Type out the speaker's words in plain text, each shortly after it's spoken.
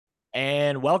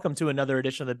And welcome to another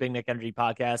edition of the Big Nick Energy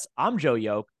Podcast. I'm Joe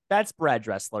Yoke. That's Brad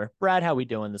Dressler. Brad, how we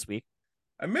doing this week?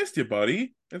 I missed you,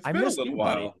 buddy. It's I been a missed little you,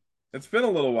 buddy. while. It's been a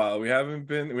little while. We haven't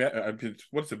been.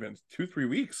 What's it been? 2, 3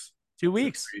 weeks. 2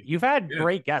 weeks. You've had Yeah,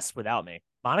 great guests without me.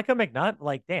 Monica McNutt,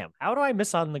 like, damn, how do I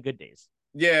miss on the good days?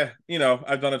 yeah.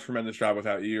 I've done a tremendous job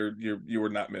without you. You were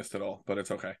not missed at all, but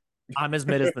it's okay. I'm as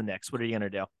mid as the Knicks. What are you gonna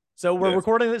do? So we're Yes.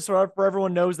 recording this for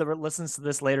everyone knows that listens to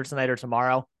this later tonight or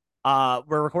tomorrow.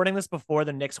 We're recording this before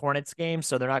the Knicks Hornets game,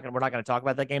 so we're not gonna talk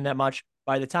about that game that much.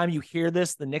 By the time you hear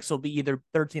this, the Knicks will be either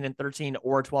 13-13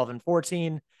 or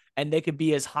 12-14, and they could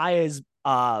be as high as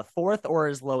fourth or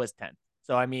as low as 10th.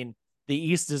 So I mean, the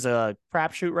East is a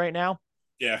crapshoot right now.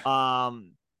 Yeah.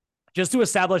 Um, just to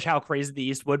establish how crazy the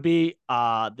East would be,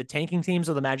 the tanking teams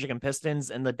are the Magic and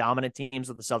Pistons, and the dominant teams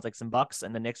are the Celtics and Bucks,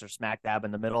 and the Knicks are smack dab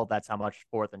in the middle. That's how much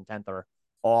fourth and 10th are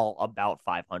all about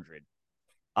 500.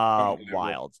 Unbelievable.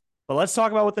 Wild. But let's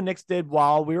talk about what the Knicks did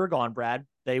while we were gone, Brad.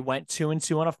 They went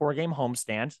 2-2 on a 4-game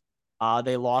homestand.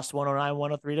 They lost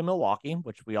 109-103 to Milwaukee,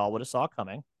 which we all would have saw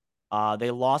coming.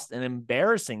 They lost in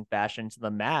embarrassing fashion to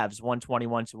the Mavs,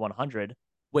 121-100,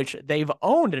 which they've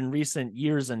owned in recent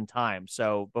years and time.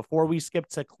 So before we skip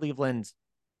to Cleveland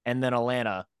and then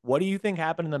Atlanta, what do you think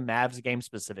happened in the Mavs game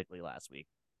specifically last week?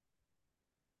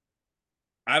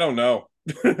 I don't know.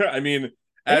 I mean,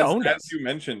 They as owned as us.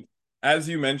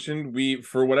 you mentioned, we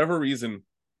for whatever reason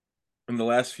in the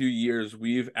last few years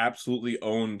we've absolutely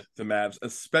owned the Mavs,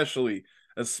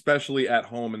 especially at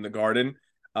home in the Garden.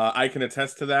 I can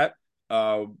attest to that.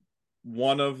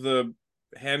 One of the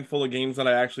handful of games that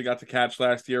I actually got to catch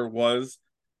last year was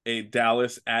a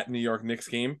Dallas at New York Knicks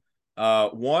game.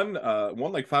 Won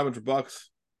like $500 on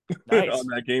Nice.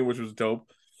 that game, which was dope.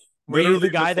 Were you Literally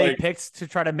the guy just they like picked to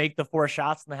try to make the four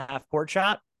shots in the half court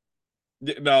shot?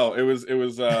 no, it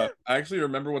was I actually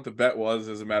remember what the bet was,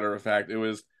 as a matter of fact. It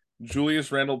was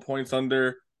Julius Randle points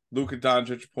under, Luka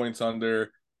Doncic points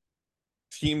under,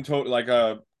 team total like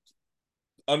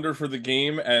under for the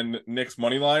game and Knicks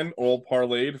money line all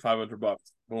parlayed $500.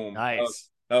 Boom. Nice.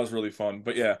 That was really fun.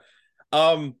 But yeah,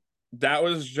 um, that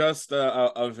was just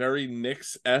a very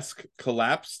Knicks-esque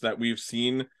collapse that we've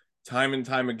seen time and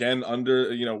time again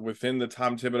under within the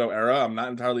Tom Thibodeau era. I'm not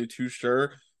entirely too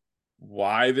sure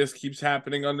why this keeps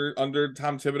happening under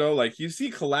Tom Thibodeau. Like you see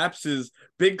collapses,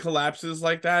 big collapses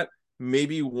like that,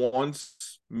 maybe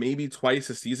once, maybe twice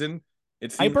a season.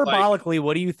 It seems like Hyperbolically,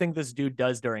 what do you think this dude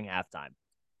does during halftime?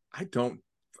 I don't.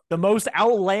 The most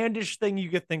outlandish thing you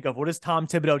could think of. What does Tom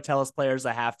Thibodeau tell his players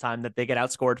at halftime that they get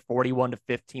outscored 41-15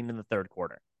 in the third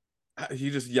quarter? He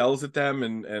just yells at them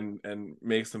and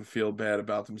makes them feel bad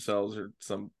about themselves or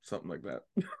something like that.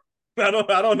 I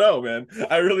don't know, man.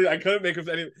 I couldn't think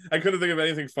of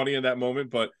anything funny in that moment,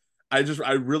 but I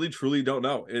really truly don't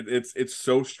know. It's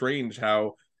so strange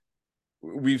how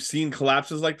we've seen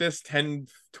collapses like this 10,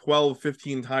 12,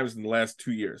 15 times in the last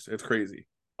 2 years. It's crazy.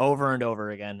 Over and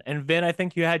over again. And Vin, I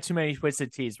think you had too many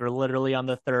twisted teas. We're literally on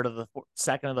the third of the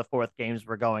second of the fourth games.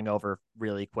 We're going over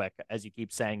really quick as you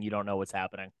keep saying you don't know what's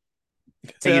happening.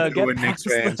 How you To get doing, Knicks past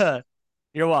fans? the,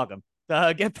 you're welcome.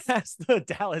 To get past the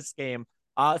Dallas game.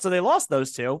 So they lost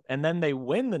those two, and then they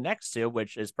win the next two,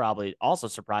 which is probably also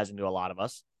surprising to a lot of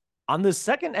us. On the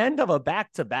second end of a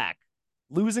back to back,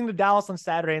 losing to Dallas on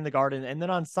Saturday in the Garden, and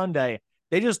then on Sunday,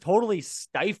 they just totally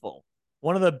stifle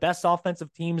one of the best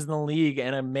offensive teams in the league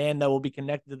and a man that will be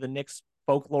connected to the Knicks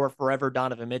folklore forever,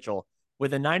 Donovan Mitchell,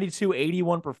 with a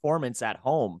 92-81 performance at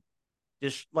home,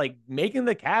 just like making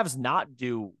the Cavs not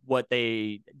do what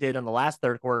they did in the last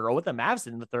third quarter or what the Mavs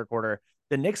did in the third quarter.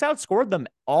 The Knicks outscored them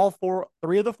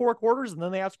three of the four quarters, and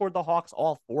then they outscored the Hawks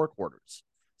all four quarters.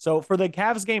 So for the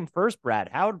Cavs game first, Brad,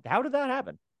 how did that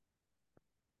happen?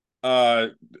 Uh,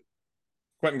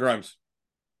 Quentin Grimes.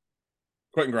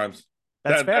 Quentin Grimes.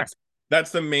 That's That fair.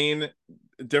 that's the main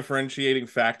differentiating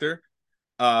factor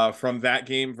from that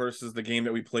game versus the game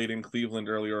that we played in Cleveland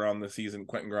earlier on the season.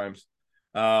 Quentin Grimes.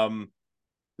 Um,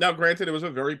 Now, granted, it was a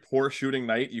very poor shooting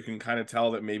night. You can kind of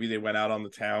tell that maybe they went out on the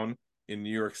town in New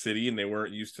York City and they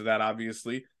weren't used to that,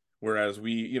 obviously. Whereas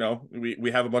we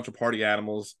have a bunch of party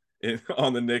animals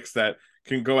on the Knicks that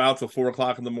can go out till 4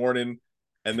 o'clock in the morning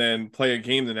and then play a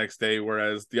game the next day,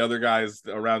 whereas the other guys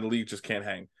around the league just can't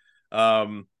hang.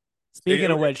 Um,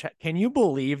 Speaking of which, can you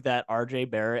believe that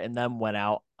RJ Barrett and them went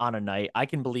out on a night? I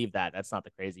can believe that. That's not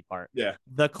the crazy part. yeah,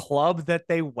 The club that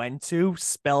they went to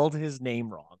spelled his name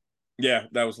wrong. yeah,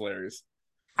 that was hilarious.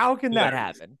 How can that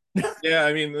Hilarious. happen? Yeah,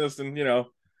 I mean, listen,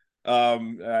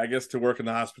 I guess to work in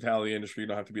the hospitality industry, you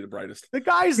don't have to be the brightest. The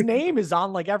guy's name is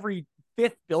on like every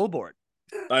fifth billboard.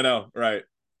 I know, right?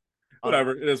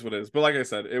 Whatever, it is what it is. But like I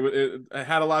said, it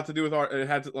had a lot to do with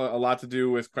a lot to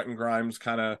do with Quentin Grimes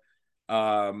kind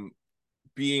of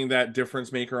being that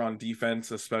difference maker on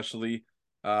defense, especially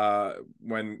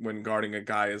when guarding a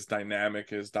guy as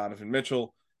dynamic as Donovan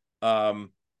Mitchell.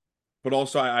 But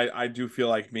also I do feel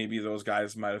like maybe those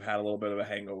guys might have had a little bit of a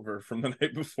hangover from the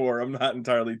night before. I'm not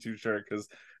entirely too sure because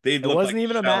they It looked wasn't like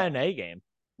even a shell. matinee game.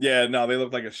 Yeah, no, they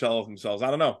looked like a shell of themselves.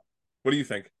 I don't know. What do you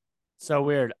think? So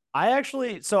weird. I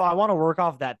want to work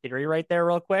off that theory right there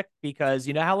real quick because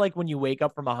you know how like when you wake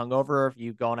up from a hungover, if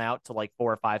you've gone out to like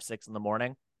 4 or 5, 6 in the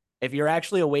morning, if you're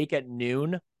actually awake at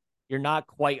noon, you're not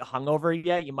quite hungover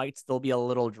yet. You might still be a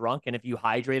little drunk, and if you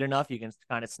hydrate enough, you can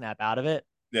kind of snap out of it.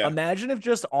 Yeah, Imagine if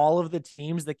just all of the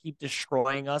teams that keep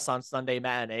destroying us on Sunday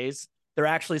matinees, they're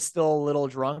actually still a little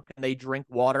drunk and they drink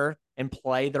water and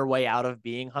play their way out of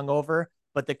being hungover.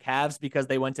 But the Cavs, because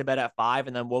they went to bed at 5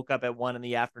 and then woke up at 1 in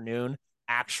the afternoon,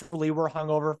 actually were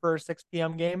hungover for a 6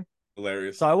 p.m. game. So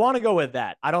hilarious. I want to go with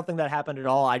that. I don't think that happened at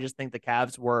all. I just think the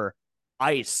Cavs were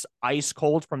ice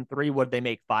cold from three. Would they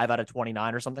make 5 out of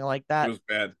 29 or something like It that? was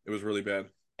bad. It was really bad.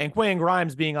 And Quinn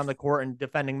Grimes being on the court and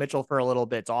defending Mitchell for a little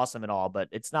bit's awesome and all, but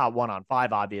it's not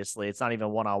 1-on-5, obviously. It's not even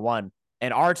 1-on-1.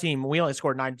 And our team, we only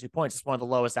scored 92 points. It's one of the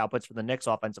lowest outputs for the Knicks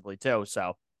offensively, too.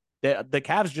 So the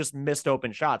Cavs just missed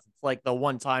open shots. It's like the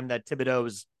one time that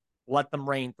Thibodeau's let them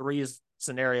rain threes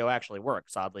scenario actually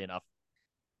works, oddly enough.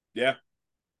 Yeah.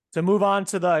 To move on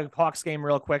to the Hawks game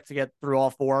real quick to get through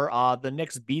all four, the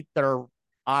Knicks beat their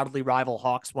oddly rival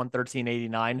Hawks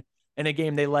 113-89 in a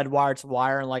game they led wire to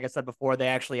wire. And like I said before, they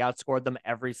actually outscored them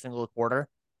every single quarter.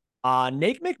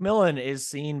 Nate McMillan is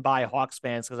seen by Hawks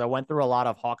fans because I went through a lot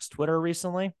of Hawks Twitter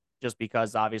recently, just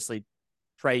because obviously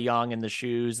Trae Young in the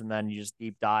shoes, and then you just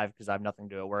deep dive because I have nothing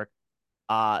to do at work.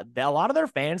 A lot of their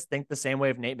fans think the same way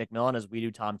of Nate McMillan as we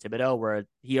do Tom Thibodeau, where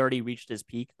he already reached his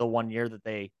peak the one year that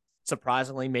they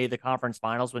surprisingly made the conference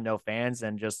finals with no fans,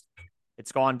 and just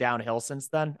it's gone downhill since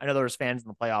then. I know there was fans in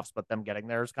the playoffs, but them getting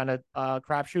there is kind of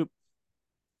crapshoot.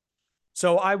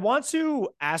 So I want to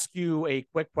ask you a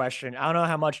quick question. I don't know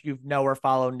how much you know or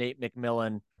follow Nate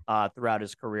McMillan throughout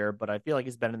his career, but I feel like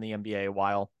he's been in the NBA a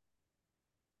while.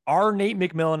 Are Nate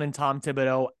McMillan and Tom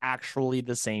Thibodeau actually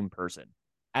the same person?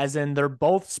 As in, they're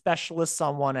both specialists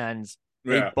on one end.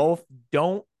 They Yeah. both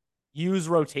don't use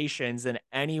rotations in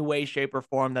any way, shape, or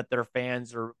form that their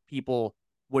fans or people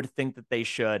would think that they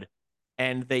should.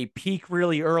 And they peak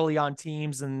really early on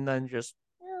teams and then just.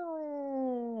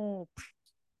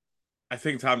 I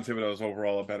think Tom Thibodeau is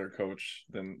overall a better coach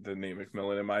than Nate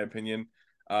McMillan, in my opinion.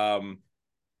 Um,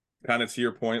 Kind of to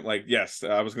your point, like, yes,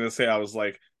 I was gonna say I was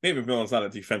like, Nate McMillan's not a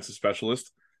defensive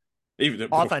specialist. Even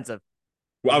Offensive.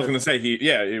 well, I was gonna say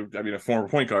I mean, a former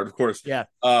point guard, of course. Yeah.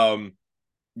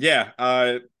 Yeah.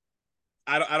 I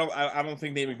don't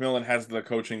think Nate McMillan has the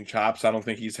coaching chops. I don't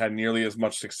think he's had nearly as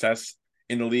much success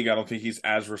in the league. I don't think he's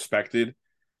as respected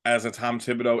as a Tom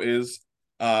Thibodeau is.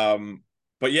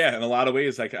 But yeah, in a lot of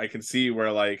ways, like I can see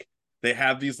where like they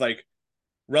have these like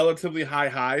relatively high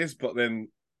highs, but then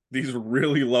these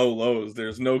really low lows.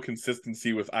 There's no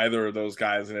consistency with either of those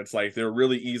guys, and it's like they're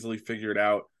really easily figured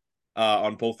out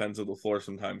on both ends of the floor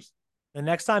sometimes. The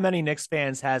next time any Knicks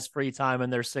fans has free time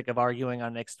and they're sick of arguing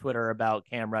on Knicks Twitter about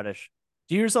Cam Reddish,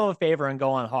 do yourself a favor and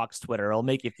go on Hawks Twitter. It'll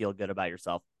make you feel good about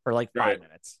yourself for like 5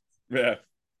 minutes. Yeah.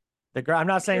 I'm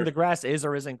not saying Sure. the grass is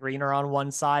or isn't greener on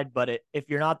one side, but if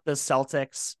you're not the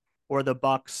Celtics or the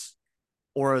Bucks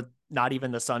or not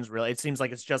even the Suns, really, it seems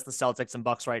like it's just the Celtics and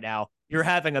Bucks right now. You're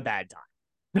having a bad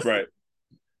time. Right.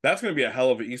 That's going to be a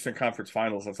hell of an Eastern Conference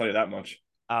Finals. I'll tell you that much.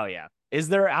 Oh yeah. Is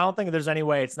there? I don't think there's any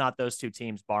way it's not those two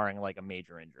teams, barring like a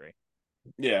major injury.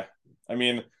 Yeah. I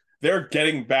mean, they're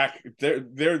getting back.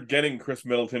 They're getting Chris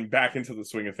Middleton back into the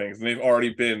swing of things, and they've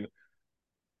already been,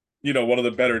 one of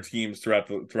the better teams throughout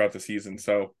the season.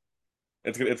 So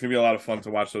it's gonna be a lot of fun to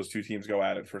watch those two teams go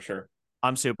at it for sure.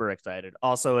 I'm super excited.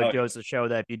 Also, it goes to show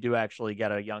that if you do actually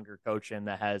get a younger coach in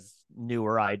that has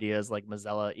newer ideas like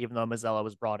Mazzella, even though Mazzella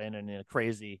was brought in a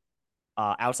crazy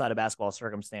outside of basketball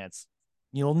circumstance,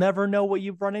 you'll never know what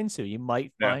you've run into. You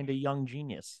might find a young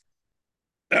genius.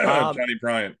 Johnny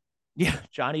Bryant. Yeah,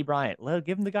 Johnny Bryant.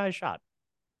 Give him the guy a shot.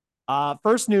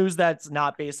 First news that's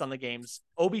not based on the games.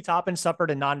 Obi Toppin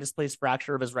suffered a non-displaced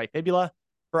fracture of his right fibula.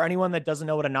 For anyone that doesn't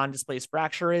know what a non-displaced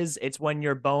fracture is, it's when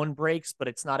your bone breaks, but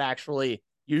it's not actually,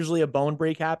 usually a bone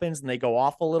break happens and they go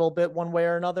off a little bit one way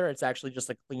or another. It's actually just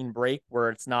a clean break where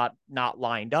it's not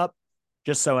lined up,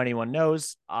 just so anyone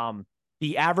knows.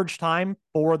 The average time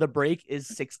for the break is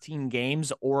 16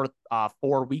 games or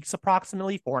 4 weeks,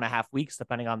 approximately 4.5 weeks,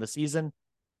 depending on the season.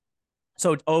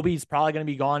 So Obi's probably going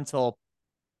to be gone till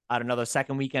I don't know, the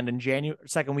second week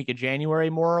of January,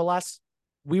 more or less.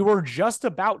 We were just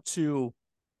about to,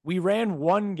 we ran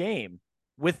one game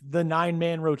with the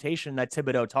 9-man rotation that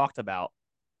Thibodeau talked about.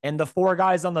 And the 4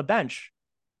 guys on the bench,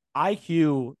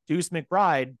 IQ, Deuce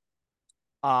McBride,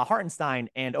 Hartenstein,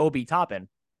 and Obi Toppin.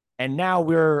 And now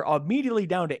we're immediately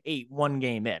down to 8, one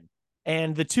game in.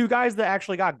 And the 2 guys that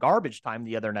actually got garbage time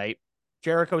the other night,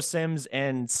 Jericho Sims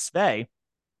and Sve,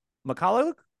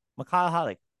 Mikhailuk?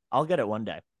 I'll get it one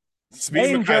day.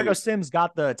 They and Jericho Sims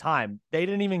got the time. They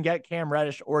didn't even get Cam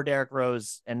Reddish or Derrick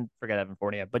Rose, and forget Evan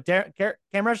Fournier. But Cam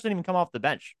Reddish didn't even come off the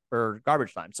bench for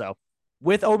garbage time. So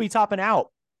with Obi Toppin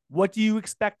out, what do you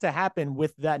expect to happen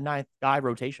with that 9th guy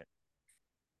rotation?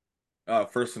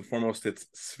 First and foremost, it's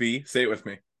Svi. Say it with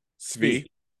me. Svi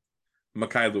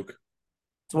Mikhailuk.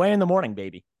 It's way in the morning,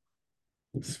 baby.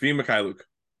 Svi Mikhailuk.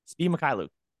 Svi Mikhailuk.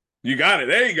 You got it.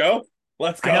 There you go.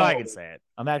 Let's go. I know I can say it.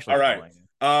 I'm actually all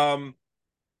right.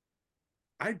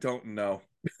 I don't know.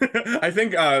 I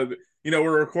think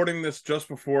we're recording this just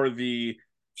before the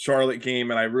Charlotte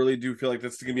game, and I really do feel like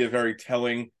this is gonna be a very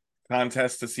telling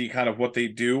contest to see kind of what they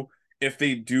do. If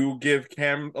they do give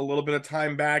Cam a little bit of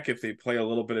time back, if they play a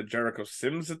little bit of Jericho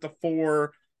Sims at the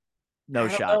 4, no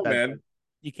shot, man.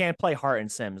 You can't play Hart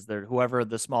and Sims. They're whoever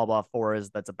the small ball 4 is.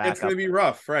 That's a backup. It's gonna be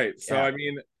rough, right? So yeah. I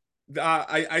mean,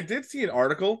 I did see an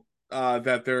article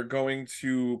that they're going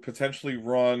to potentially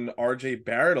run RJ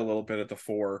Barrett a little bit at the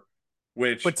 4,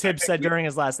 which what Tibbs said during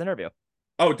his last interview.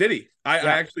 Oh, did he? I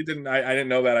actually didn't. I didn't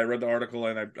know that. I read the article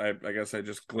and I guess I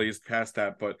just glazed past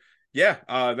that. But yeah,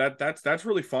 that's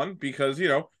really fun because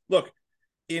look,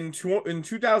 in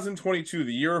 2022,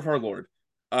 the year of our Lord,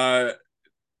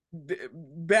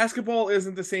 basketball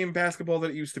isn't the same basketball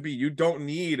that it used to be. You don't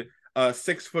need a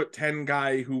 6'10"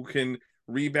 guy who can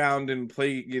rebound and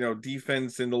play,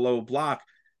 defense in the low block.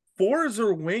 4s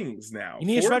are wings now. You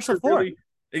need a stretch the 4. Really,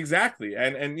 exactly.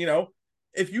 And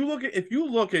if you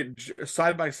look at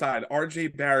side by side,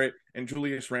 RJ Barrett and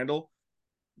Julius Randle,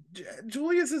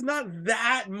 Julius is not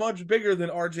that much bigger than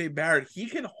RJ Barrett. He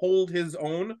can hold his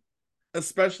own,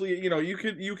 especially,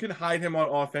 you can hide him on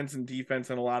offense and defense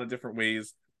in a lot of different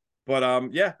ways.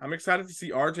 But yeah, I'm excited to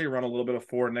see RJ run a little bit of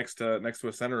 4 next to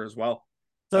a center as well.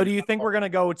 So do you think we're going to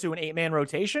go to an 8-man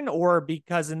rotation, or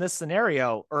because in this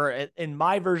scenario, or in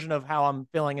my version of how I'm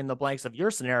filling in the blanks of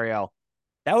your scenario,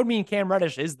 that would mean Cam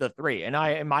Reddish is the 3. And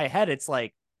in my head, it's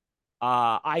like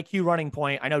IQ running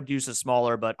point. I know Deuce is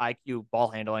smaller, but IQ ball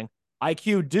handling.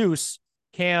 IQ Deuce,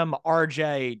 Cam,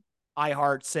 RJ,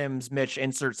 iHeart, Sims, Mitch,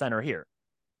 insert center here.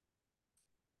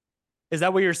 Is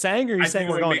that what you're saying? Or are you saying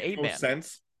we're going 8-man?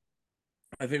 Sense.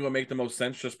 I think it would make the most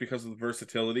sense just because of the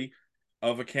versatility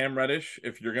of a Cam Reddish.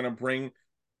 If you're going to bring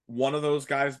one of those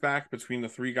guys back between the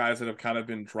 3 guys that have kind of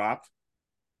been dropped,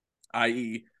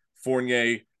 i.e.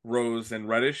 Fournier, Rose, and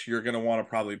Reddish, you're going to want to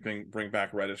probably bring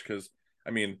back Reddish because, I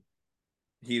mean,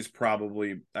 he's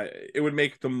probably it would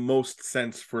make the most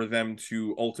sense for them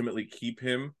to ultimately keep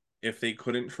him if they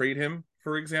couldn't trade him,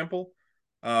 for example.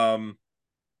 But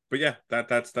yeah,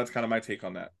 that's kind of my take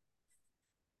on that.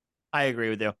 I agree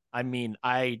with you. I mean,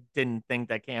 I didn't think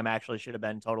that Cam actually should have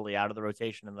been totally out of the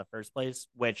rotation in the first place,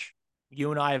 which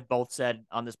you and I have both said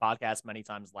on this podcast many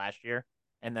times last year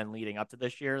and then leading up to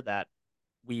this year that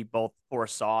we both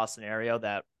foresaw a scenario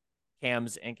that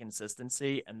Cam's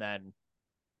inconsistency, and then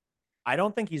I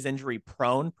don't think he's injury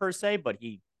prone per se, but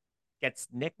he gets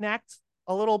knick-knacked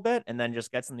a little bit and then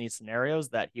just gets in these scenarios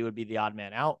that he would be the odd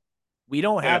man out. We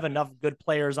don't have enough good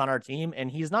players on our team, and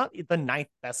he's not the 9th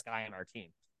best guy on our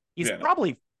team. He's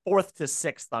probably 4th to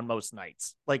 6th on most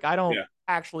nights. Like, I don't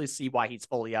actually see why he's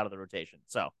fully out of the rotation.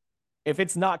 So if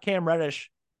it's not Cam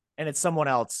Reddish and it's someone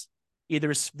else, either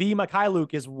Svi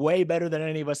Mikhailuk is way better than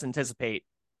any of us anticipate,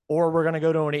 or we're going to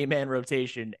go to an 8-man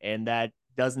rotation, and that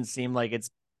doesn't seem like it's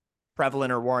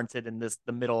prevalent or warranted in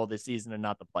the middle of the season and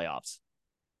not the playoffs.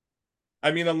 I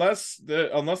mean, unless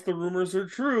the rumors are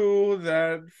true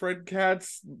that Fred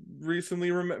Katz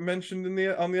recently mentioned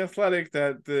on the Athletic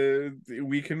that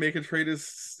we can make a trade as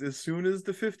soon as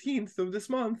the 15th of this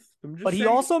month. But he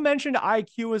also mentioned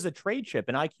IQ as a trade chip,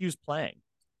 and IQ's playing.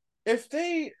 If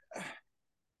they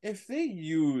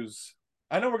use,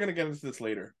 I know we're gonna get into this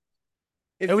later.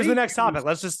 It was the next topic.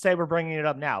 Let's just say we're bringing it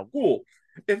up now. Cool.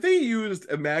 If they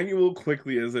used Emmanuel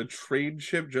Quickley as a trade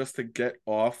chip just to get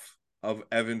off of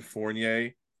Evan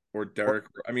Fournier or Derrick,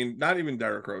 I mean, not even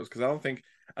Derrick Rose, because I don't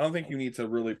think you need to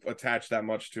really attach that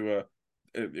much to a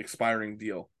expiring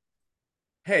deal.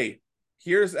 Hey,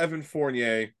 here's Evan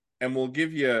Fournier, and we'll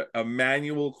give you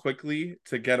Emmanuel Quickley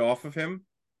to get off of him.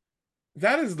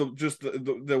 That is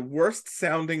the worst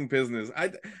sounding business.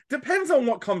 Depends on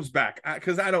what comes back,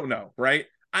 because I don't know, right?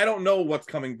 I don't know what's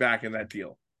coming back in that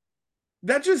deal.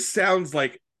 That just sounds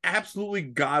like absolutely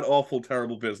god awful,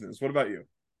 terrible business. What about you?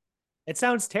 It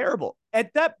sounds terrible.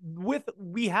 At that,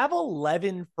 we have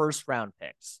 11 first round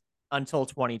picks until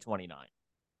 2029.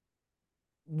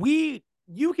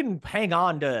 You can hang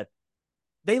on to,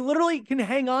 they literally can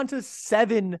hang on to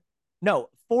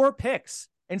four picks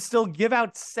and still give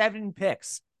out 7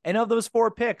 picks. And of those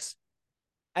 4 picks,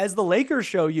 as the Lakers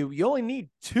show you, you only need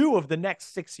 2 of the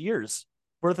next 6 years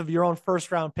worth of your own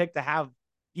first round pick to have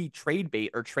be trade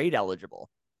bait or trade eligible.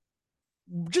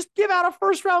 Just give out a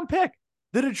first round pick.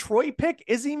 The Detroit pick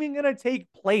isn't even going to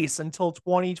take place until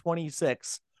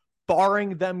 2026,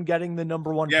 barring them getting the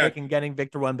number 1 pick and getting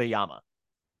Victor Wembanyama.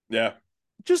 Yeah.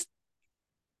 Just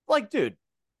like, dude,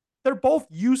 they're both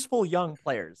useful young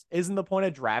players. Isn't the point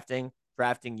of drafting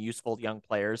useful young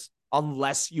players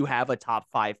unless you have a top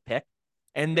 5 pick?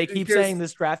 And they keep saying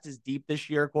this draft is deep this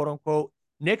year, quote unquote.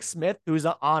 Nick Smith, who's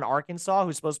on Arkansas,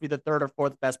 who's supposed to be the 3rd or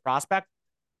 4th best prospect,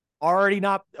 already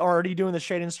doing the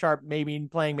Shaedon Sharpe, maybe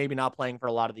playing, maybe not playing for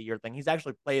a lot of the year thing. He's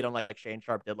actually played on like Shaedon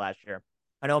Sharpe did last year.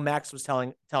 I know Max was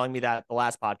telling me that the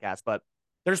last podcast, but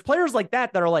there's players like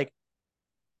that are like,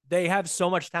 they have so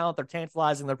much talent, they're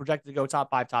tantalizing, they're projected to go top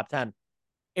 5, top 10.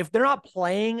 If they're not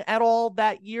playing at all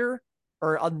that year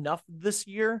or enough this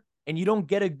year, and you don't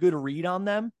get a good read on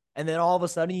them, and then all of a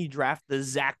sudden you draft the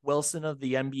Zach Wilson of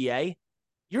the NBA,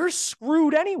 you're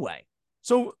screwed anyway.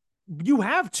 So you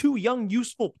have 2 young,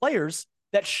 useful players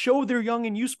that show they're young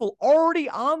and useful already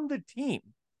on the team.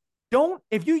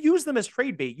 If you use them as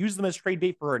trade bait, use them as trade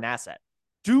bait for an asset.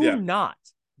 Do not,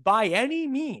 by any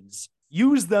means,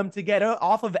 use them to get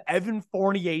off of Evan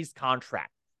Fournier's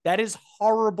contract. That is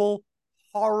horrible,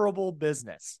 horrible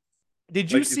business. Did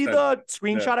you see the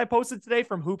screenshot I posted today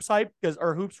from Hoops Hype?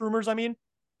 Or Hoops Rumors, I mean?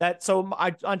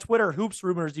 On Twitter, Hoops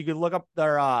Rumors, you could look up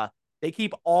they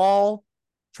keep all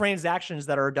transactions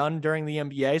that are done during the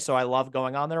NBA, so I love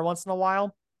going on there once in a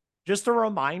while. Just a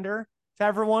reminder to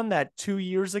everyone that 2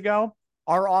 years ago,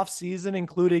 our offseason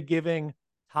included giving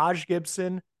Taj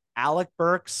Gibson, Alec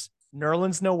Burks,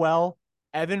 Nerlens Noel,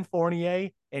 Evan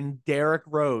Fournier, and Derrick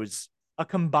Rose a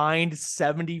combined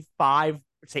 $75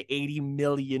 to $80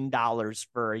 million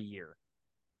for a year.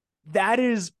 That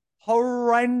is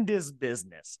horrendous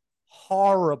business.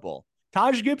 Horrible.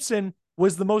 Taj Gibson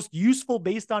was the most useful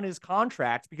based on his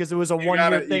contract because it was a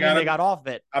 1-year thing and they got off of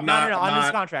it. On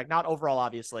his contract, not overall,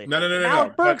 obviously. No.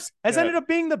 Alec Burks has ended up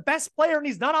being the best player and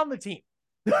he's not on the team.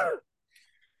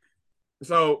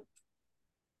 So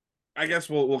I guess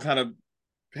we'll kind of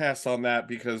pass on that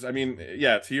because, I mean,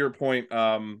 yeah, to your point,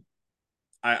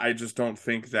 I just don't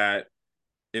think that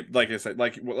it, like I said,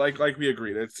 like we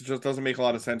agreed, it just doesn't make a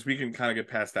lot of sense. We can kind of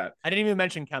get past that. I didn't even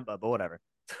mention Kemba, but whatever.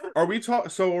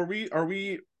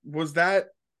 Was that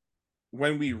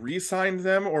when we re-signed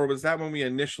them or was that when we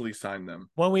initially signed them?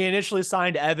 When we initially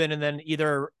signed Evan and then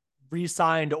either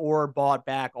re-signed or bought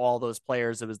back all those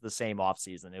players, it was the same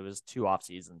offseason. It was 2 off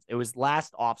seasons. It was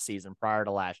last offseason prior to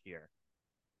last year.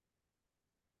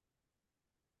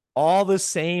 All the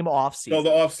same offseason. So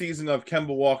the offseason of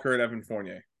Kemba Walker and Evan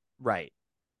Fournier. Right.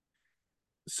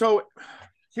 So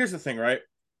here's the thing, right?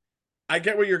 I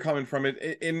get where you're coming from.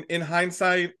 In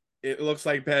hindsight, it looks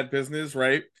like bad business,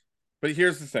 right? But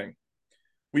here's the thing.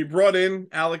 We brought in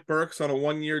Alec Burks on a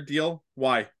 1-year deal.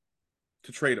 Why?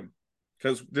 To trade him.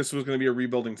 Because this was going to be a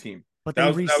rebuilding team. But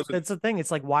that's the thing.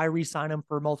 It's like, why re-sign him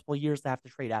for multiple years to have to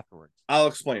trade afterwards? I'll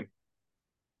explain.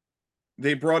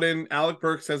 They brought in Alec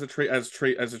Burks as a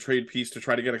trade piece to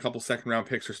try to get a couple 2nd-round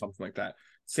picks or something like that.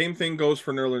 Same thing goes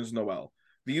for Nerlens Noel.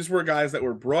 These were guys that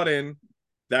were brought in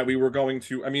that we were going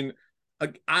to. I mean,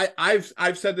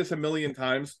 I've said this a million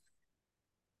times.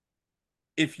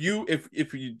 If you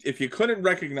couldn't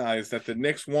recognize that the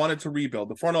Knicks wanted to rebuild,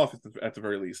 the front office at the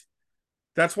very least,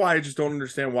 that's why I just don't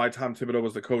understand why Tom Thibodeau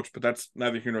was the coach. But that's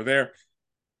neither here nor there.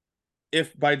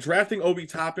 If by drafting Obi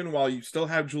Toppin while you still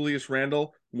have Julius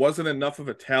Randle wasn't enough of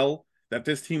a tell that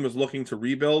this team was looking to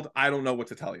rebuild, I don't know what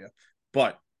to tell you.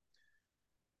 But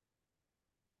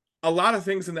a lot of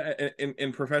things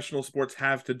in professional sports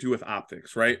have to do with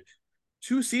optics, right?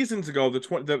 2 seasons ago,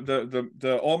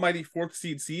 the almighty 4th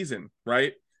seed season,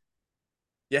 right?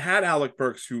 You had Alec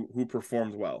Burks who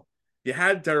performed well. You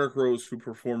had Derrick Rose who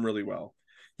performed really well.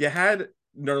 You had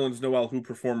Nerlens Noel who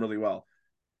performed really well.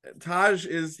 Taj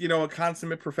is, a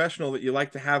consummate professional that you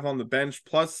like to have on the bench.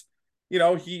 Plus,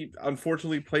 he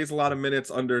unfortunately plays a lot of minutes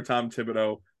under Tom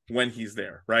Thibodeau when he's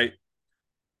there, right?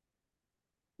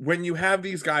 When you have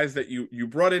these guys that you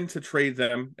brought in to trade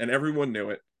them and everyone knew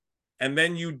it, and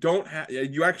then you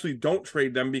actually don't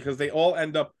trade them because they all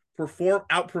end up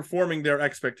outperforming their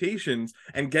expectations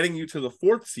and getting you to the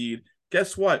 4th seed,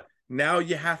 Guess what? Now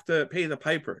you have to pay the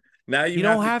piper. Now You you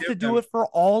have don't to have give to do them. it for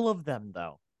all of them,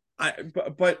 though.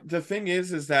 But the thing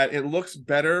is that it looks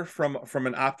better from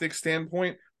an optic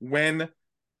standpoint when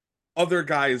other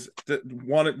guys that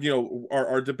want to,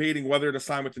 are debating whether to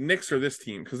sign with the Knicks or this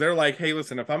team, because they're like, hey,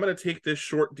 listen, if I'm going to take this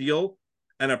short deal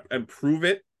and prove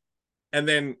it, and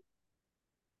then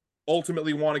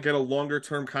ultimately want to get a longer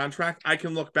term contract, I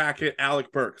can look back at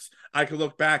Alec Burks. I could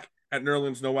look back at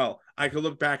Nerlens Noel. I could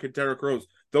look back at Derrick Rose.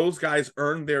 Those guys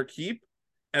earned their keep,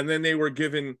 and then they were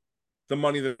given the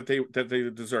money that they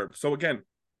deserved. So again,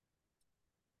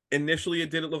 initially it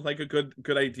didn't look like a good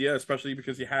idea, especially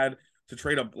because you had to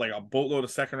trade a boatload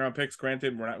of second round picks.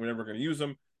 Granted, we're never going to use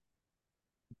them.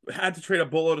 Had to trade a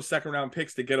boatload of second round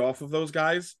picks to get off of those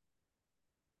guys.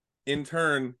 In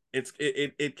turn,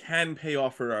 it can pay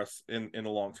off for us in the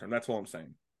long term. That's all I'm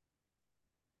saying.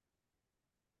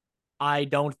 I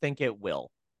don't think it will.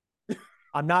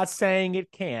 I'm not saying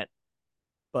it can't,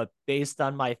 but based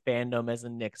on my fandom as a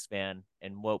Knicks fan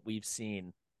and what we've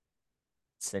seen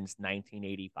since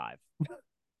 1985,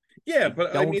 Yeah, I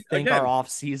but I don't mean, think our again, off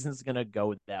season's gonna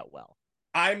go that well.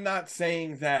 I'm not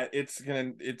saying that it's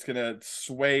gonna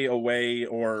sway away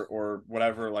or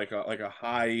whatever, like a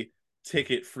high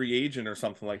ticket free agent or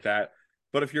something like that.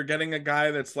 But if you're getting a guy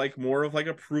that's like more of like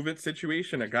a prove it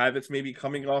situation, a guy that's maybe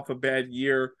coming off a bad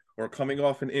year or coming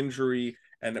off an injury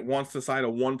and that wants to sign a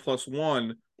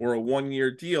 1+1 or a 1 year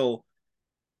deal,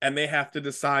 and they have to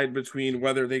decide between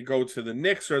whether they go to the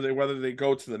Knicks or whether they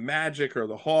go to the Magic or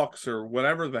the Hawks or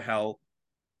whatever the hell,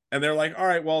 and they're like, all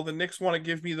right, well, the Knicks want to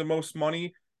give me the most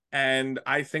money, and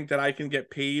I think that I can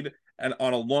get paid and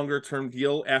on a longer term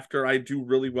deal after I do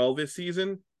really well this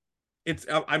season.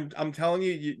 I'm telling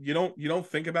you, you don't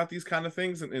think about these kind of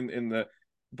things in the,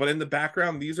 but in the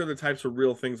background, these are the types of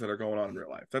real things that are going on in real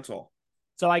life. That's all.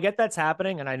 So I get that's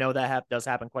happening, and I know that does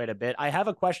happen quite a bit. I have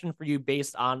a question for you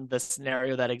based on the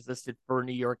scenario that existed for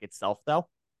New York itself, though.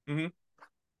 Mm-hmm.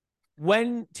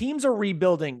 When teams are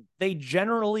rebuilding, they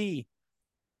generally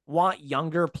want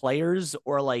younger players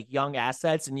or like young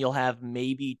assets, and you'll have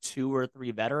maybe 2 or 3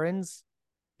 veterans.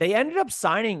 They ended up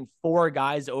signing 4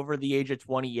 guys over the age of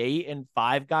 28 and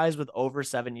 5 guys with over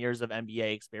 7 years of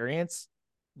NBA experience.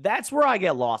 That's where I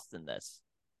get lost in this.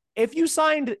 If you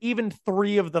signed even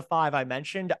 3 of the 5 I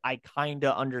mentioned, I kind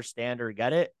of understand or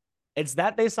get it. It's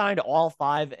that they signed all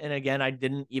 5. And again, I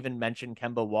didn't even mention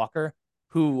Kemba Walker,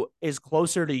 who is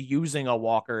closer to using a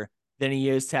Walker than he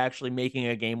is to actually making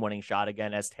a game winning shot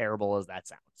again, as terrible as that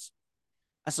sounds.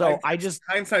 So I just,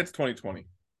 Hindsight's 2020. You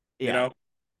yeah, know,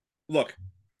 look,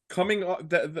 coming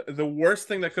the worst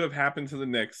thing that could have happened to the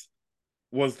Knicks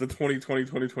was the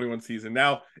 2020-2021 season.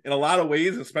 Now, in a lot of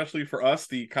ways, especially for us,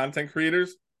 the content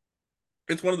creators,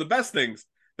 it's one of the best things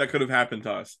that could have happened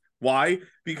to us. Why?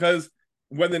 Because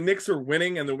when the Knicks are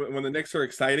winning and when the Knicks are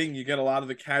exciting, you get a lot of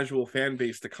the casual fan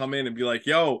base to come in and be like,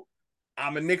 yo,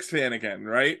 I'm a Knicks fan again,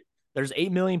 right? there's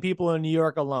 8 million people in New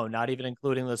York alone, not even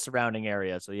including the surrounding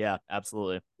area. So yeah,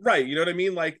 absolutely. Right. You know what I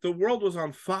mean? Like the world was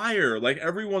on fire. Like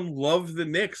everyone loved the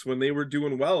Knicks when they were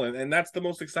doing well. And that's the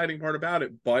most exciting part about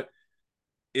it. But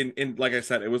in like I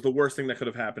said, it was the worst thing that could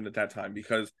have happened at that time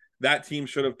because that team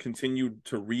should have continued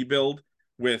to rebuild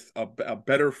with a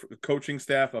better coaching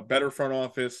staff, a better front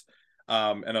office,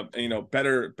 and a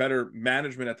better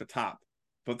management at the top.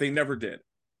 But they never did.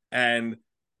 And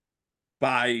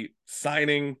by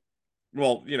signing,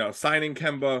 well, signing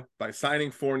Kemba, by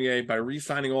signing Fournier, by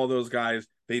re-signing all those guys,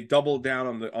 they doubled down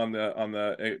on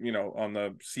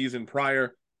the season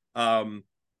prior.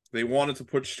 They wanted to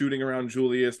put shooting around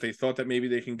Julius. They thought that maybe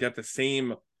they can get the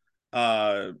same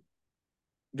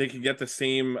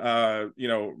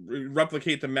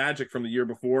replicate the magic from the year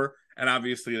before, and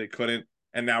obviously they couldn't.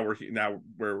 And now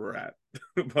where we're at.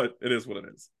 But it is what it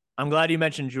is. I'm glad you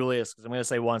mentioned Julius because I'm going to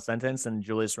say one sentence, and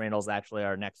Julius Randle's actually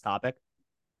our next topic.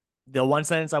 The one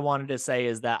sentence I wanted to say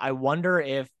is that I wonder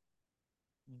if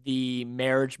the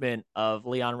marriagement of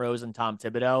Leon Rose and Tom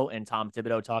Thibodeau, and Tom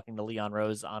Thibodeau talking to Leon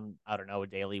Rose on, I don't know, a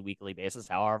daily, weekly basis,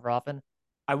 however often.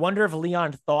 I wonder if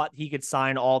Leon thought he could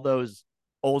sign all those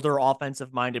older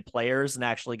offensive minded players and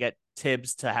actually get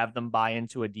Tibbs to have them buy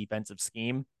into a defensive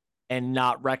scheme and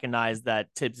not recognize that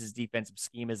Tibbs' defensive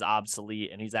scheme is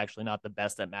obsolete and he's actually not the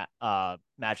best at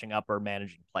matching up or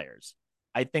managing players.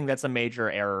 I think that's a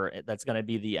major error that's going to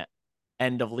be the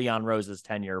end of Leon Rose's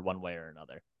tenure one way or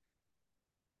another.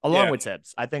 Along Yeah, with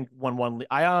Tibbs, I think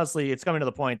I honestly, it's coming to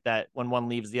the point that when one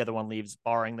leaves, the other one leaves,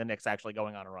 barring the Knicks actually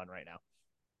going on a run right now.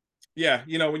 yeah.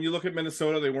 When you look at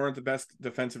Minnesota, they weren't the best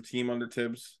defensive team under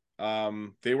Tibbs.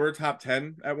 They were top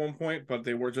 10 at one point, but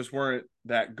they weren't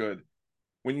that good.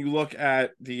 When you look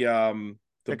at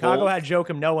The Chicago Bulls, had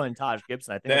Joakim Noah and Taj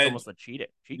Gibson. I think that's then almost a cheat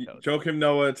code. Joakim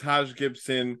Noah, Taj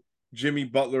Gibson, Jimmy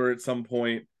Butler at some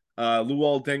point.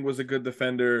 Luol Deng was a good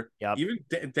defender. Yep.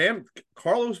 Even damn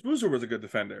Carlos Boozer was a good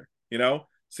defender.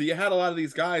 So you had a lot of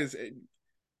these guys.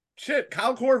 Shit,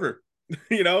 Kyle Korver.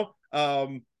 you know,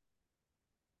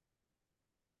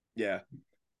 yeah.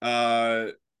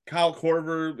 Kyle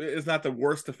Korver is not the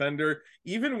worst defender.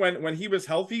 Even when he was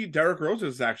healthy, Derrick Rose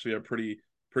is actually a pretty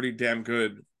damn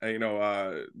good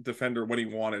defender when he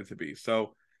wanted to be.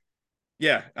 So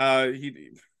yeah,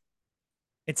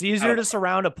 it's easier to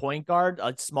surround a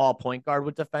small point guard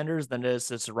with defenders than it is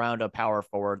to surround a power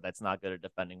forward that's not good at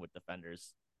defending with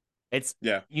defenders.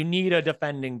 You need a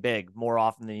defending big more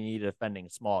often than you need a defending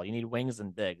small. You need wings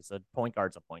and bigs. A point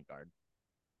guard's a point guard.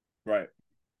 Right.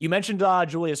 You mentioned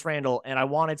Julius Randle, and I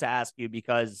wanted to ask you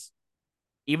because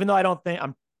even though I don't think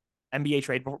NBA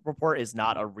Trade Report is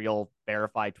not a real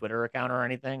verified Twitter account or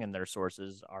anything, and their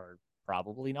sources are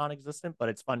probably non-existent, but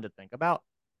it's fun to think about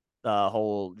the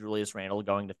whole Julius Randle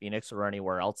going to Phoenix or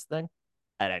anywhere else thing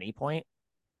at any point.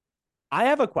 I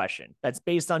have a question that's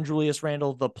based on Julius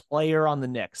Randle, the player on the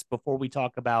Knicks, before we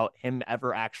talk about him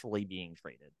ever actually being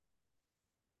traded.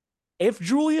 If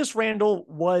Julius Randle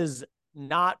was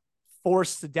not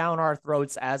forced down our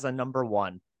throats as a number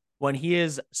one, when he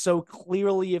is so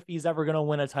clearly, if he's ever going to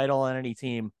win a title on any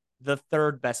team, the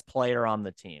third best player on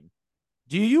the team,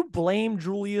 do you blame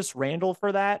Julius Randle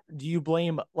for that? Do you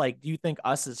think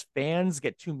us as fans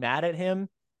get too mad at him?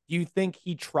 Do you think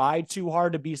he tried too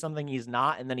hard to be something he's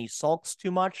not and then he sulks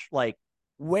too much? Like,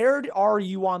 where are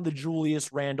you on the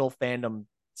Julius Randle fandom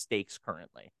stakes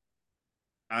currently?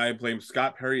 I blame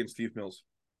Scott Perry and Steve Mills.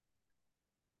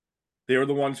 They were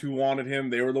the ones who wanted him.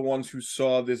 They were the ones who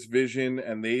saw this vision,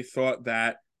 and they thought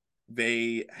that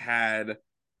they had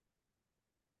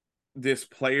this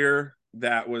player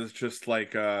that was just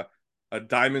like a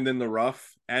diamond in the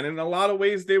rough. And in a lot of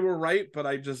ways, they were right, but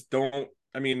I just don't.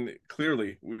 I mean,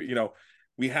 clearly,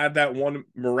 we had that one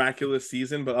miraculous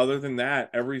season, but other than that,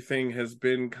 everything has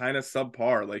been kind of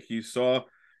subpar. Like you saw,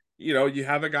 you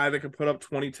have a guy that could put up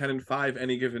 20, 10, and 5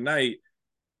 any given night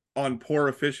on poor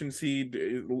efficiency.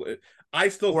 I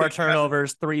still 4 think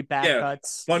turnovers, 3 back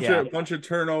cuts, bunch of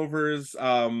turnovers,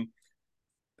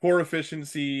 poor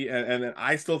efficiency, and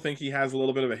I still think he has a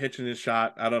little bit of a hitch in his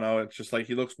shot. I don't know. It's just like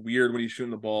he looks weird when he's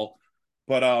shooting the ball.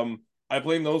 But I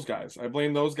blame those guys. I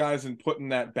blame those guys in putting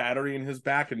that battery in his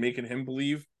back and making him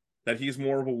believe that he's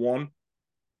more of a one,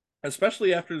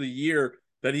 especially after the year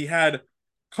that he had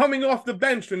coming off the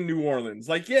bench in New Orleans.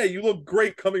 Like, yeah, you look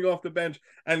great coming off the bench,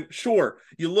 and sure,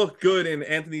 you look good in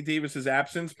Anthony Davis's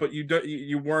absence, but you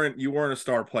weren't a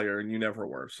star player, and you never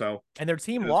were. So, and their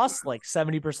team lost like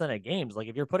 70% of games. Like,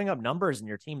 if you're putting up numbers and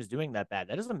your team is doing that bad,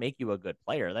 that doesn't make you a good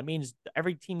player. That means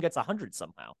every team gets 100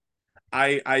 somehow.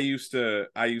 I used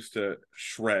to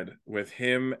shred with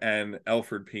him and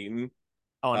Elfrid Payton.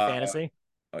 Oh, in fantasy?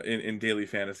 In daily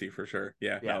fantasy for sure.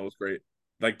 Yeah, that was great.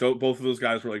 Like both of those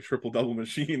guys were like triple double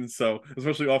machines. So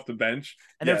especially off the bench,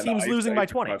 and their team's losing by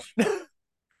 20.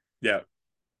 Yeah,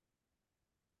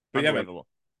 but unbelievable.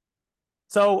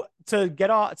 So to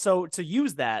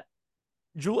use that,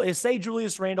 say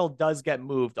Julius Randle does get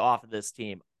moved off of this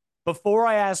team. Before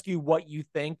I ask you what you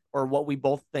think or what we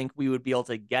both think we would be able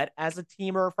to get as a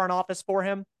team or a front office for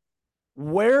him,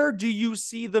 where do you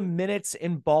see the minutes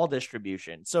in ball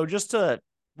distribution? So just to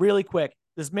really quick,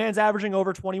 this man's averaging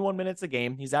over 21 minutes a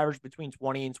game. He's averaged between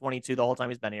 20 and 22 the whole time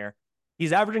he's been here.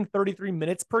 He's averaging 33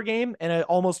 minutes per game and an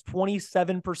almost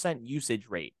 27% usage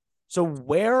rate. So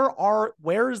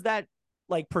where is that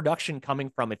like production coming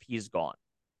from if he's gone?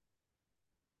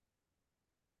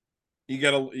 You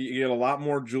get a lot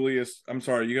more Julius. I'm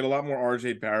sorry, you get a lot more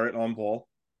RJ Barrett on ball,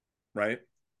 right?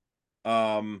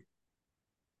 Do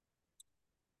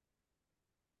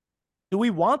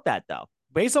we want that though?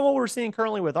 Based on what we're seeing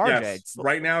currently with RJ, yes.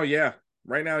 Right now, yeah.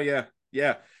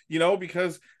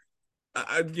 Because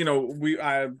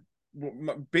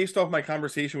based off my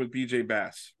conversation with BJ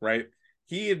Bass, right?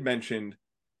 He had mentioned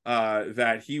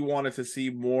that he wanted to see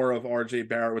more of RJ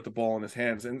Barrett with the ball in his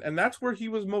hands, and that's where he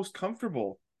was most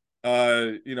comfortable.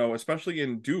 Especially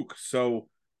in Duke. So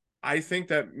I think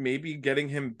that maybe getting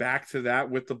him back to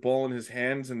that with the ball in his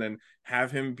hands and then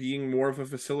have him being more of a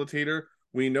facilitator.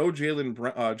 We know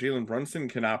Jalen Brunson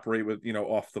can operate with,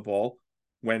 off the ball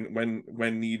when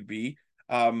need be.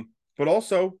 But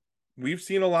also we've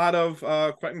seen a lot of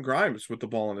Quentin Grimes with the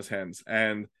ball in his hands,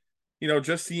 and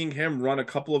just seeing him run a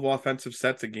couple of offensive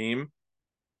sets a game,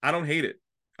 I don't hate it.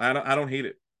 I don't hate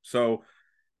it. So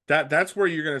that's where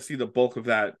you're going to see the bulk of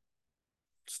that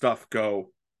stuff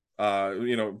go.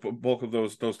 Bulk of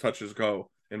those touches go,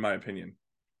 in my opinion.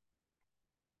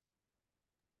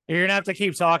 You're gonna have to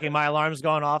keep talking. My alarm's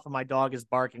going off and my dog is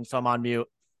barking, so I'm on mute.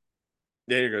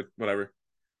 Yeah, you're good. Whatever.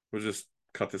 We'll just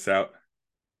cut this out.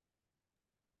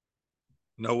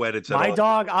 No edits at My all.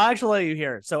 dog, I'll actually let you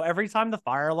hear. So every time the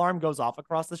fire alarm goes off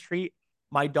across the street,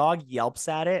 my dog yelps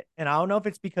at it. And I don't know if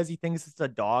it's because he thinks it's a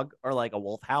dog or like a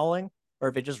wolf howling, or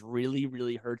if it just really,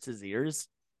 really hurts his ears.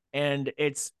 And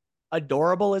it's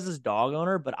adorable as his dog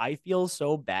owner, but I feel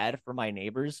so bad for my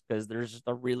neighbors because there's just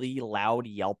a really loud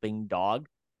yelping dog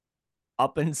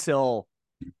up until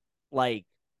like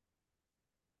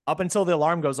up until the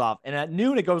alarm goes off. And at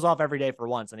noon, it goes off every day for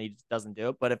once, and he just doesn't do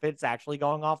it. But if it's actually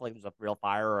going off, like there's a real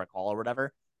fire or a call or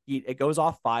whatever, it goes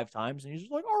off 5 times, and he's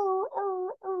just like, "Arr, arr,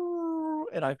 arr,"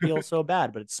 and I feel so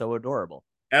bad, but it's so adorable.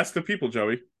 Ask the people,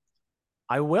 Joey.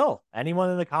 I will. Anyone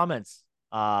in the comments,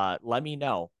 let me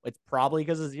know. It's probably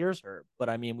because his ears hurt, but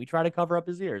I mean, we try to cover up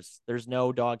his ears. There's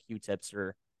no dog Q-tips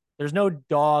or there's no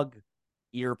dog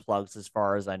earplugs as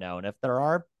far as I know. And if there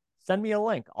are, send me a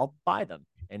link. I'll buy them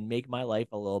and make my life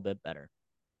a little bit better,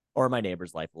 or my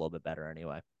neighbor's life a little bit better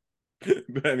anyway.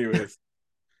 But anyways,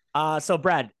 So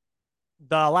Brad,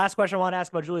 the last question I want to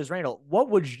ask about Julius Randle, what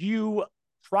would you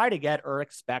try to get or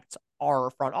expect our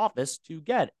front office to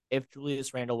get if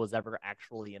Julius Randle was ever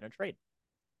actually in a trade?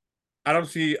 I don't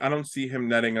see him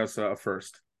netting us a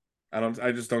first.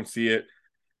 I just don't see it.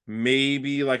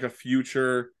 Maybe like a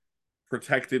future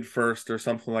protected first or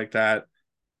something like that.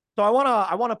 So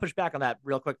I wanna push back on that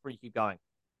real quick before you keep going.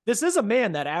 This is a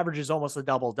man that averages almost a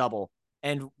double double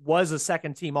and was a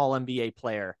second team All NBA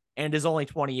player and is only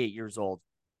 28 years old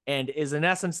and is in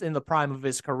essence in the prime of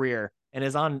his career and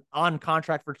is on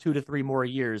contract for 2 to 3 more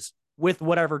years with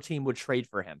whatever team would trade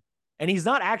for him. And he's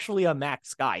not actually a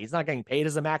max guy. He's not getting paid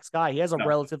as a max guy. He has a No.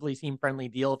 relatively team friendly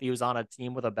deal if he was on a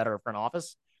team with a better front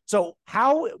office. So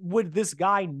how would this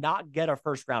guy not get a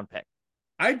first round pick?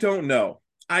 I don't know.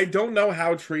 I don't know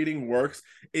how trading works.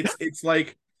 It's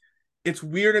like it's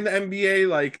weird in the NBA,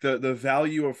 like the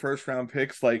value of first round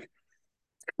picks. Like,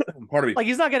 pardon me. Like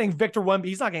he's not getting Victor Wemby.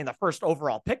 He's not getting the first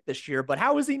overall pick this year, but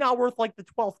how is he not worth like the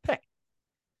 12th pick?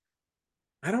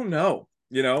 I don't know.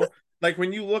 You know, like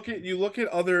when you look at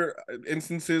other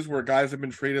instances where guys have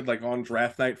been traded, like on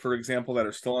draft night, for example, that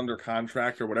are still under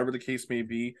contract or whatever the case may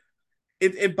be.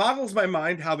 It boggles my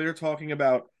mind how they're talking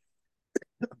about,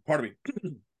 pardon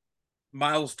me,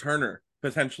 Miles Turner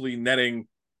potentially netting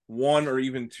 1 or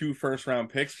even 2 first round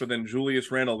picks, but then Julius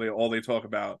Randle, all they talk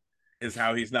about is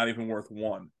how he's not even worth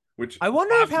one. Which I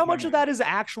wonder if how much of mind. that is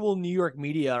actual New York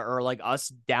media or like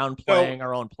us downplaying So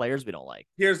our own players we don't like.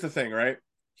 here's the thing, right?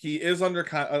 He is under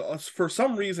for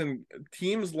some reason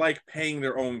teams like paying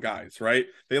their own guys, right?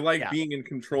 They like Yeah. being in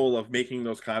control of making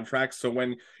those contracts. So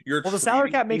when you're Well, the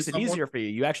salary cap makes it someone, easier for you.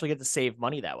 You actually get to save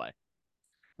money that way.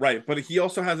 right? But he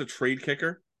also has a trade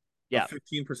kicker, Yeah. a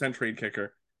 15% trade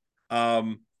kicker.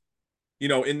 You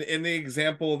know, in the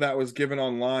example that was given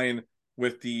online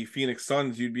with the Phoenix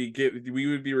Suns, we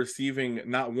would be receiving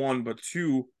not 1 but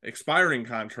 2 expiring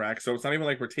contracts. So it's not even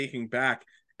like we're taking back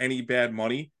any bad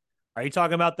money. Are you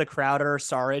talking about the Crowder,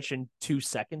 Saric in 2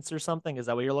 seconds or something? Is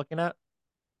that what you're looking at?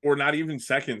 Or not even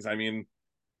seconds. I mean,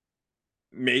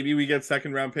 maybe we get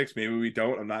second round picks, maybe we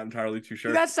don't. I'm not entirely too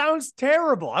sure. That sounds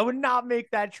terrible. I would not make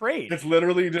that trade. It's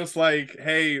literally just like,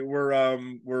 hey, we're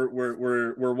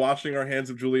washing our hands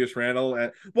of Julius Randle,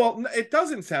 and well, it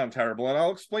doesn't sound terrible, and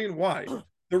I'll explain why.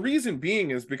 The reason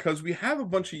being is because we have a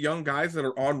bunch of young guys that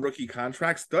are on rookie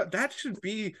contracts. That should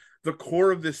be the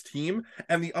core of this team,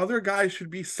 and the other guys should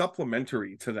be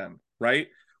supplementary to them, right?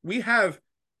 We have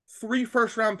 3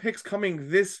 first round picks coming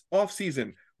this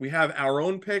offseason. We have our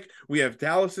own pick. We have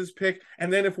Dallas's pick.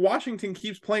 And then if Washington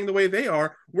keeps playing the way they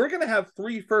are, we're going to have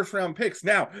 3 first round picks.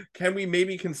 Now, can we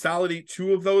maybe consolidate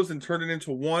 2 of those and turn it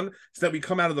into 1 so that we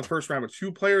come out of the first round with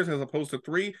 2 players as opposed to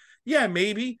 3? Yeah,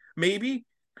 maybe.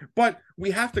 But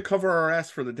we have to cover our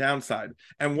ass for the downside.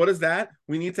 And what is that?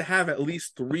 We need to have at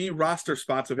least 3 roster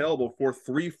spots available for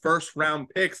 3 first round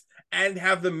picks and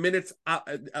have the minutes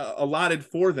allotted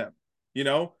for them, you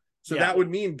know? So that would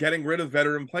mean getting rid of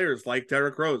veteran players like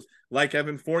Derrick Rose, like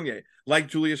Evan Fournier, like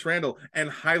Julius Randle,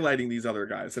 and highlighting these other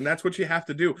guys. And that's what you have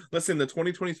to do. Listen, the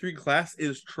 2023 class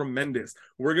is tremendous.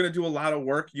 We're going to do a lot of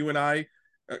work, you and I,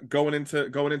 going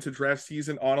into draft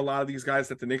season on a lot of these guys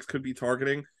that the Knicks could be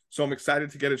targeting. So I'm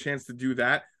excited to get a chance to do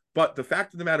that. But the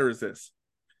fact of the matter is this.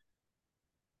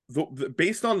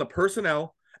 Based on the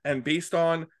personnel and based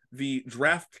on the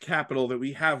draft capital that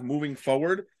we have moving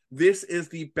forward, this is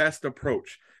the best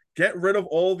approach. Get rid of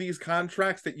all these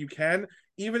contracts that you can,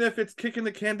 even if it's kicking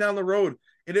the can down the road.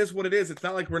 It is what it is. It's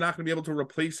not like we're not going to be able to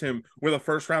replace him with a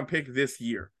first round pick this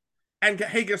year. And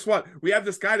hey, guess what? We have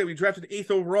this guy that we drafted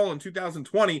 8th overall in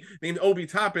 2020 named Obi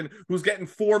Toppin, who's getting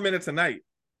 4 minutes a night.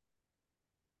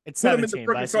 It's Put him in the 17,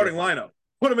 but I freaking see your starting point. lineup.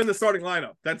 Put him in the starting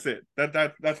lineup. That's it.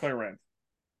 That's my rant.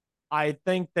 I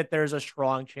think that there's a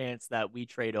strong chance that we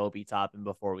trade Obi Toppin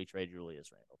before we trade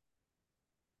Julius Randle.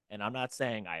 And I'm not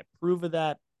saying I approve of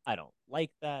that. I don't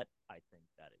like that. I think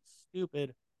that is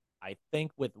stupid. I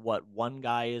think with what one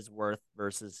guy is worth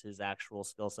versus his actual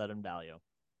skill set and value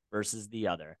versus the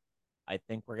other, I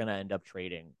think we're gonna end up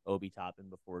trading Obi Toppin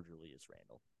before Julius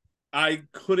Randle. I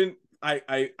couldn't.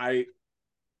 I.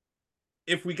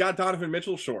 If we got Donovan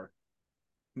Mitchell, sure.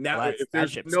 Now, Well, that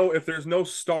ship's sailed. if there's no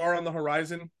star on the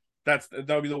horizon, that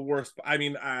would be the worst. I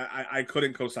mean, I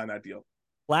couldn't co-sign that deal.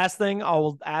 Last thing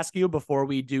I'll ask you before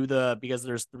we do because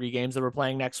there's 3 games that we're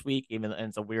playing next week, and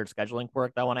it's a weird scheduling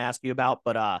quirk that I want to ask you about.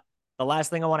 But the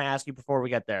last thing I want to ask you before we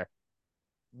get there,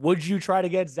 would you try to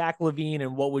get Zach LaVine,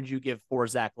 and what would you give for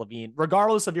Zach LaVine?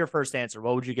 Regardless of your first answer,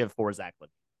 what would you give for Zach LaVine?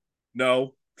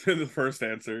 No, to the first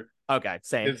answer. Okay,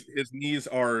 same. His knees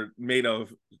are made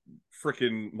of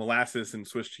freaking molasses and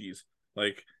Swiss cheese.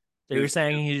 Like, So you're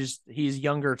saying he's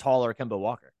younger, taller Kemba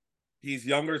Walker. he's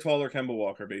younger, taller Kemba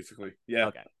Walker, basically. Yeah.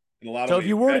 Okay. In a lot So of if ways.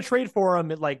 you were to trade for him,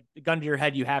 like gun to your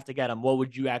head, you have to get him. What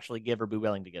would you actually give or be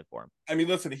willing to give for him? I mean,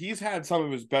 listen, he's had some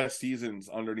of his best seasons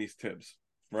underneath Tibbs,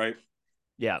 right?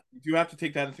 Yeah. You do have to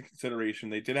take that into consideration.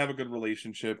 They did have a good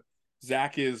relationship.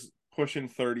 Zach is pushing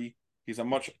 30. He's a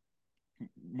much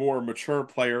more mature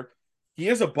player. He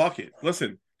is a bucket.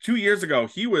 Listen, 2 years ago,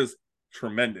 he was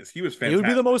tremendous. He was fantastic. He would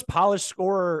be the most polished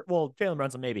scorer. Well, Jalen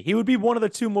Brunson, maybe. He would be one of the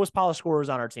 2 most polished scorers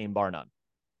on our team, bar none.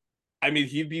 I mean,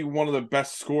 he'd be one of the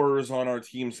best scorers on our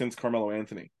team since Carmelo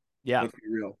Anthony. Yeah. Let's be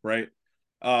real, right?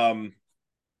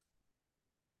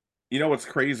 You know what's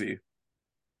crazy?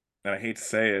 And I hate to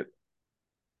say it.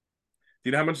 Do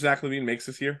you know how much Zach LaVine makes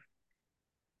this year?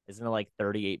 Isn't it like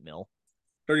 38 mil?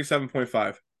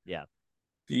 37.5. Yeah.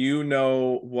 Do you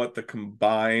know what the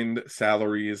combined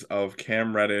salaries of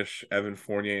Cam Reddish, Evan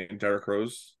Fournier, and Derrick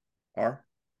Rose are?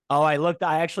 Oh, I looked.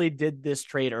 I actually did this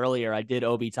trade earlier. I did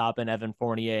Obi Toppin, Evan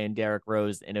Fournier, and Derrick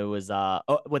Rose, and it was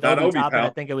with Not Obi Obi, Toppin, I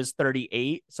pal. think it was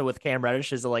 38. So with Cam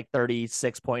Reddish, is it like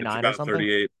 36.9 It's or about something?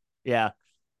 38. Yeah,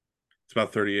 It's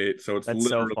about 38. So it's that's so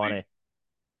literally funny.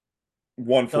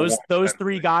 one for one. Those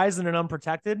 3 guys in an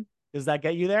unprotected. Does that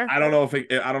get you there? I don't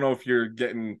know if you're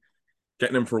getting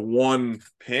him for one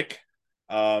pick,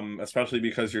 especially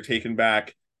because you're taking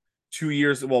back 2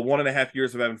 years, well, 1.5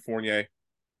 years of Evan Fournier,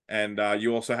 and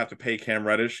you also have to pay Cam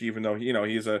Reddish, even though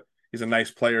he's a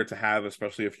nice player to have,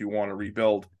 especially if you want to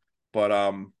rebuild. But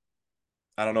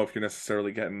I don't know if you're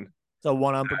necessarily getting So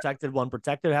one unprotected, one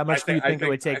protected. How much do you think it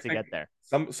would take to get there?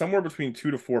 Somewhere between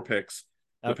 2 to 4 picks,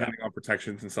 Okay. depending on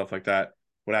protections and stuff like that,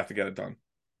 would have to get it done.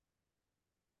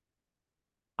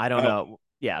 I don't know.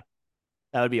 Yeah,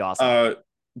 that would be awesome.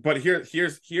 But here's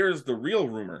the real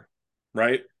rumor,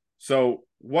 right? So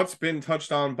what's been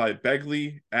touched on by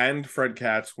Begley and Fred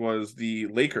Katz was the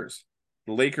Lakers.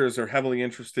 The Lakers are heavily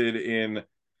interested in.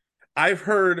 I've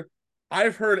heard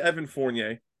Evan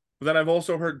Fournier, but then I've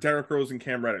also heard Derrick Rose and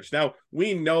Cam Reddish. Now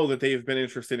we know that they've been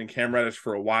interested in Cam Reddish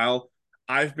for a while.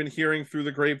 I've been hearing through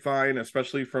the grapevine,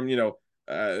 especially from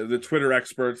the Twitter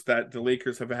experts, that the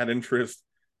Lakers have had interest.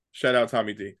 Shout out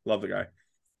Tommy D, love the guy.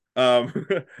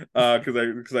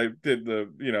 Because I did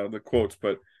the quotes,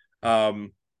 but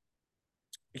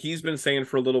he's been saying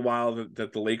for a little while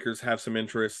that the Lakers have some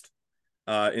interest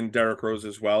in Derrick Rose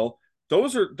as well.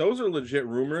 Those are legit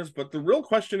rumors, but the real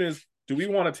question is, do we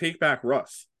want to take back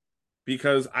Russ?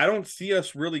 Because I don't see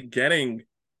us really getting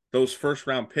those first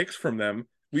round picks from them.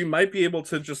 We might be able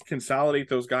to just consolidate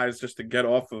those guys just to get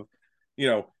off of,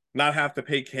 not have to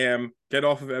pay Cam, get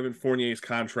off of Evan Fournier's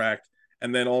contract,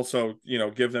 and then also,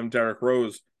 give them Derrick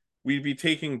Rose. We'd be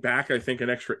taking back, I think, an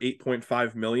extra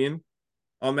 $8.5 million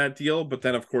on that deal, but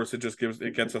then of course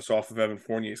it gets us off of Evan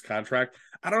Fournier's contract.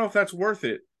 I don't know if that's worth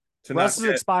it to Russ not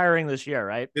is expiring this year,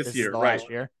 right? this year, is the right? last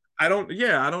year. I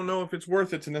don't know if it's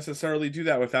worth it to necessarily do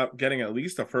that without getting at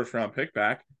least a first round pick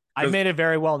back. I made it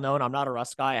very well known. I'm not a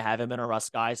Russ guy. I haven't been a Russ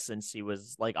guy since he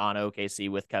was like on OKC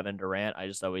with Kevin Durant. I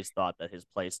just always thought that his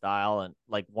play style and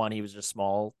like one, he was just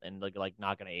small and like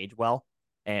not going to age well,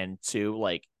 and 2,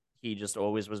 like he just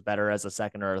always was better as a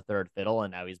second or a third fiddle,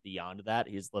 and now he's beyond that.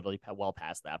 He's literally well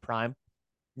past that prime.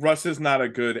 Russ is not a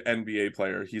good NBA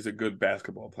player. He's a good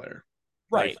basketball player.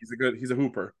 Right. Like, he's a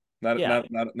hooper, not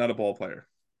a ball player.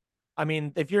 I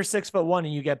mean, if you're 6'1"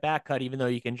 and you get back cut, even though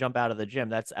you can jump out of the gym,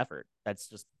 that's effort. That's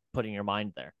just putting your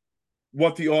mind there.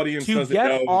 What the audience To doesn't get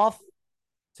know off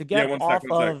to get one off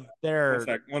second, of their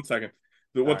one second.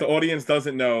 What the right. audience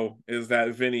doesn't know is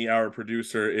that Vinny, our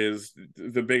producer, is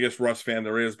the biggest Russ fan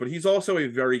there is, but he's also a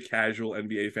very casual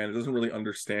NBA fan. He doesn't really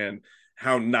understand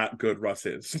how not good Russ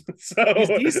is. He's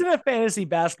So decent at fantasy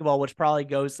basketball, which probably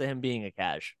goes to him being a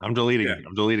cash. I'm yeah.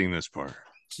 deleting this part.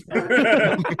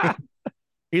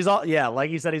 He's all yeah, like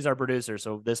he said, he's our producer,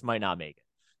 so this might not make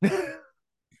it.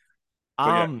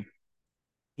 Yeah.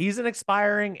 He's an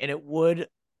expiring, and it would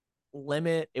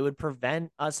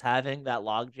prevent us having that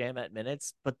logjam at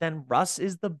minutes. But then Russ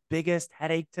is the biggest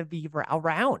headache to be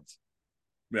around.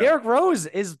 Yeah. Derrick Rose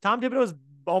is Tom Thibodeau's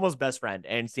almost best friend,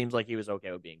 and seems like he was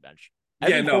okay with being benched.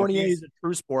 Evan Fournier is a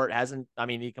true sport.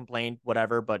 He complained,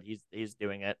 whatever, but he's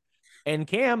doing it. And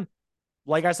Cam,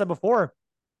 like I said before,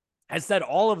 has said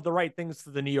all of the right things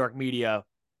to the New York media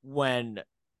when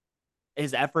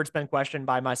his effort's been questioned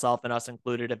by myself and us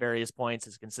included at various points.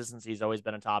 His consistency has always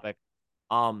been a topic.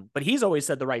 But he's always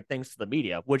said the right things to the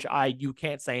media, which you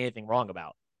can't say anything wrong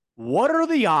about. What are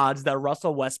the odds that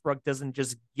Russell Westbrook doesn't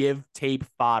just give tape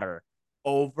fodder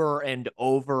over and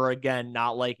over again,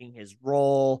 not liking his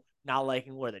role, not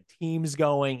liking where the team's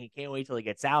going? He can't wait till he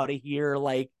gets out of here.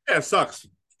 Like, yeah, it sucks.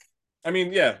 I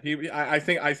mean, yeah, I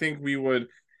think we would.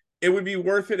 It would be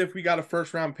worth it if we got a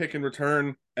first round pick in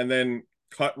return and then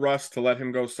cut Russ to let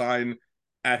him go sign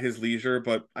at his leisure.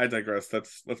 But I digress.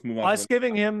 Let's move on. Us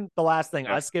giving him the last thing,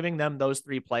 us giving them those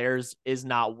 3 players is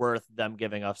not worth them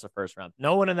giving us a first round.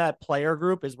 No one in that player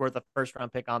group is worth a first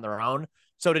round pick on their own.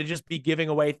 So to just be giving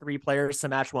away 3 players to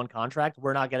match 1 contract,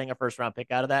 we're not getting a first round pick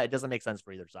out of that. It doesn't make sense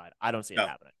for either side. I don't see it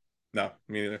happening. No,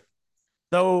 me neither.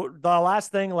 So the last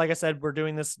thing, like I said, we're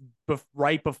doing this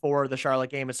right before the Charlotte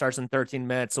game. It starts in 13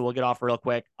 minutes, so we'll get off real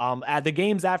quick. The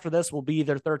games after this will be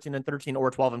either 13-13 or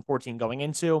 12-14 going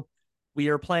into. We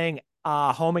are playing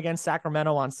home against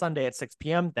Sacramento on Sunday at 6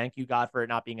 p.m. Thank you, God, for it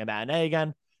not being a matinee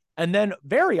again. And then,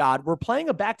 very odd, we're playing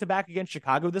a back-to-back against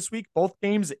Chicago this week, both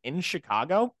games in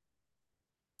Chicago.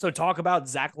 So talk about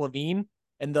Zach LaVine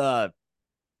and the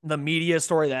media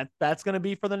story that's going to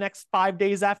be for the next 5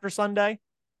 days after Sunday.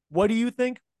 What do you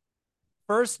think?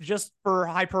 First, just for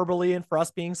hyperbole and for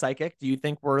us being psychic, do you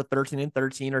think we're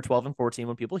 13-13 or 12-14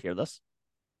 when people hear this?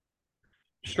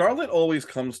 Charlotte always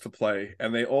comes to play,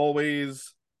 and they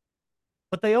always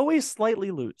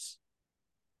slightly lose.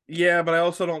 Yeah, but I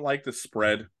also don't like the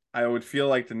spread. I would feel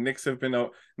like the Knicks have been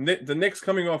the Knicks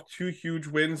coming off 2 huge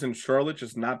wins and Charlotte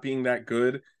just not being that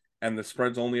good, and the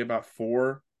spread's only about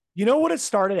 4. You know what it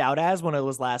started out as when it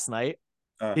was last night?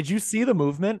 Did you see the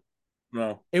movement?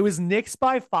 No. It was Knicks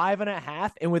by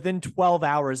 5.5, and within 12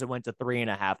 hours, it went to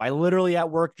 3.5. I literally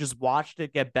at work just watched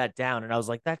it get bet down, and I was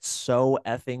like, that's so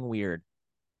effing weird.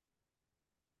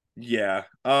 Yeah.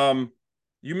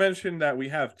 You mentioned that we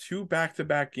have 2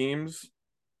 back-to-back games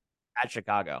at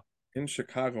Chicago. In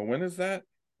Chicago. When is that?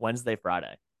 Wednesday,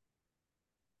 Friday.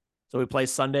 So we play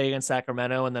Sunday against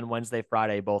Sacramento, and then Wednesday,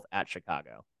 Friday, both at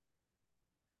Chicago.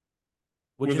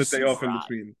 With a day off in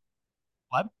between.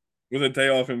 What? With a day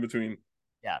off in between.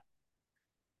 Yeah.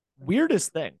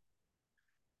 Weirdest thing.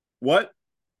 What?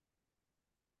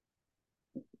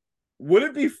 Would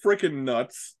it be freaking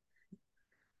nuts?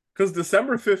 Because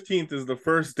December 15th is the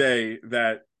first day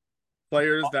that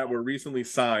players that were recently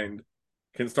signed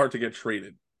can start to get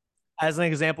traded. As an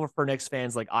example for Knicks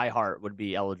fans, like iHeart would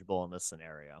be eligible in this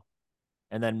scenario.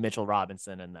 And then Mitchell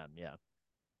Robinson and them, yeah.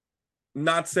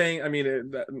 Not saying, I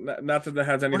mean, not that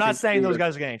has anything. We're not saying those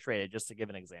guys are getting traded, just to give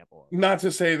an example. Not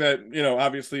to say that,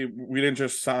 obviously we didn't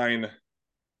just sign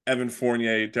Evan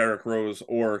Fournier, Derrick Rose,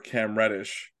 or Cam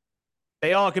Reddish.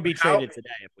 They all could be traded today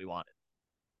if we wanted.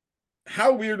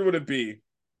 How weird would it be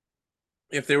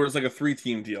if there was like a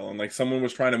 3-team deal and like someone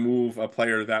was trying to move a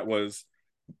player that was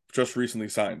just recently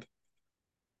signed?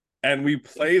 And we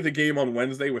play the game on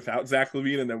Wednesday without Zach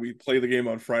LaVine, and then we play the game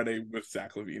on Friday with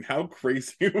Zach LaVine. How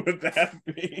crazy would that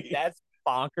be? That's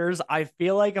bonkers. I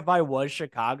feel like if I was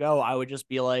Chicago, I would just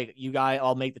be like, you guys,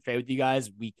 I'll make the trade with you guys.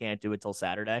 We can't do it till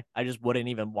Saturday. I just wouldn't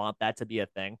even want that to be a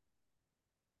thing.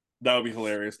 That would be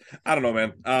hilarious. I don't know,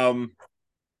 man.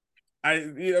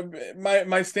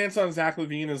 My stance on Zach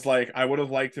LaVine is like, I would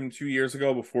have liked him 2 years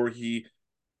ago before he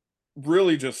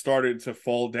really just started to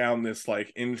fall down this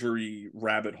like injury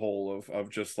rabbit hole of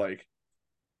just like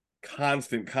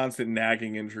constant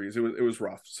nagging injuries. It was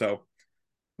rough. So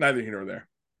neither here nor there.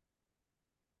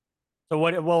 So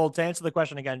well, to answer the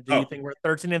question again, do you think we're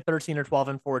 13-13 or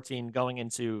 12-14 going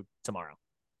into tomorrow?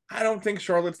 I don't think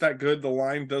Charlotte's that good. The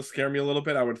line does scare me a little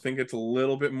bit. I would think it's a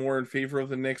little bit more in favor of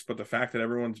the Knicks, but the fact that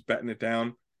everyone's betting it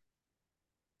down,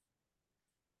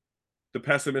 the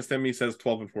pessimist in me says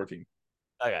 12-14.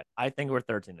 Okay, I think we're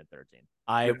 13-13.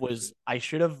 I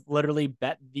should have literally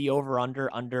bet the over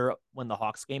under when the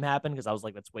Hawks game happened because I was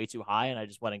like, that's way too high, and I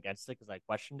just went against it because I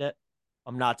questioned it.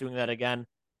 I'm not doing that again.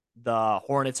 The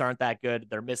Hornets aren't that good.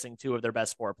 They're missing two of their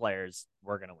best four players.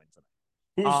 We're gonna win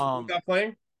Who's tonight. not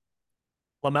playing?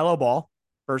 LaMelo Ball,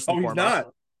 first and Oh, he's foremost.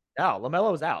 not. Yeah,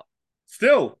 LaMelo was out.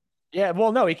 Still. Yeah,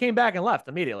 well, no, he came back and left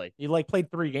immediately. He like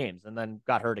played 3 games and then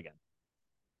got hurt again.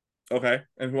 Okay.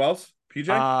 And who else?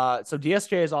 PJ? So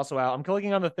DSJ is also out. I'm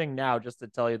clicking on the thing now just to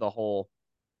tell you the whole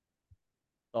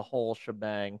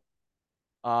shebang.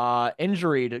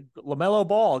 Injury to LaMelo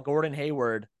Ball, Gordon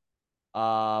Hayward,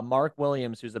 Mark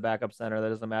Williams, who's the backup center. That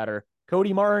doesn't matter.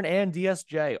 Cody Martin and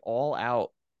DSJ all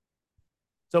out.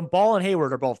 So Ball and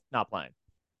Hayward are both not playing.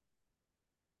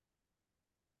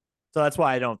 So that's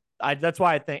why I don't. That's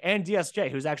why I think, and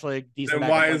DSJ, who's actually a decent. Then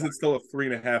why is it still a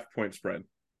 3.5-point spread?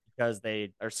 Because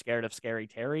they are scared of Scary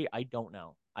Terry. I don't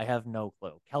know. I have no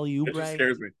clue. Kelly It just Oubre,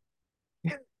 scares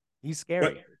me. he's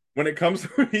scary. When it comes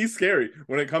to he's scary.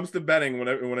 When it comes to betting, when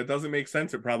it doesn't make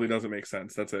sense, it probably doesn't make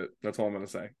sense. That's it. That's all I'm gonna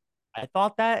say. I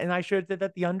thought that, and I should have did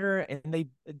that the under, and the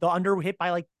under hit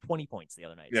by like 20 points the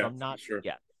other night. Yeah, so I'm not sure.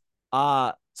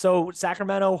 Yeah. So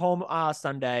Sacramento home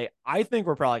Sunday. I think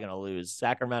we're probably gonna lose.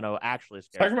 Sacramento actually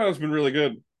scares me. Sacramento's been really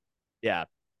good. Yeah.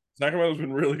 Sacramento's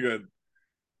been really good.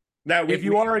 Now, If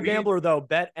you are a gambler, though,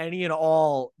 bet any and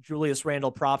all Julius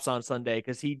Randle props on Sunday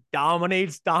because he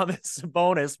dominates Domas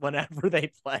Sabonis whenever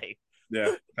they play.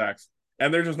 Yeah, facts.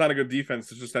 And they're just not a good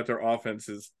defense. It's just that their offense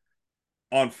is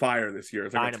on fire this year.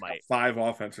 It's like Dynamite. a 5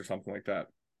 offense or something like that.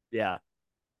 Yeah.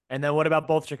 And then what about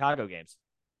both Chicago games?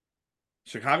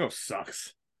 Chicago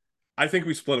sucks. I think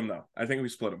we split them, though. I think we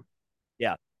split them.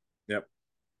 Yeah. Yep.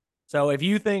 So if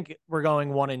you think we're going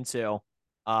 1-2,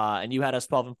 and you had us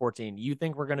 12-14, you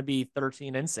think we're going to be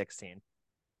 13-16.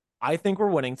 I think we're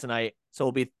winning tonight, so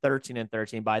we'll be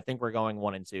 13-13. But I think we're going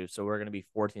 1-2, so we're going to be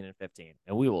 14-15,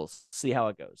 and we will see how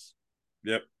it goes.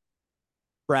 Yep.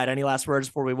 Brad, any last words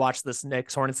before we watch this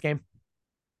Knicks Hornets game?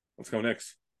 Let's go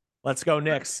Knicks. Let's go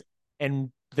Knicks.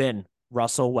 And then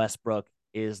Russell Westbrook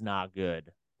is not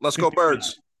good. Let's go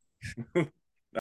Birds.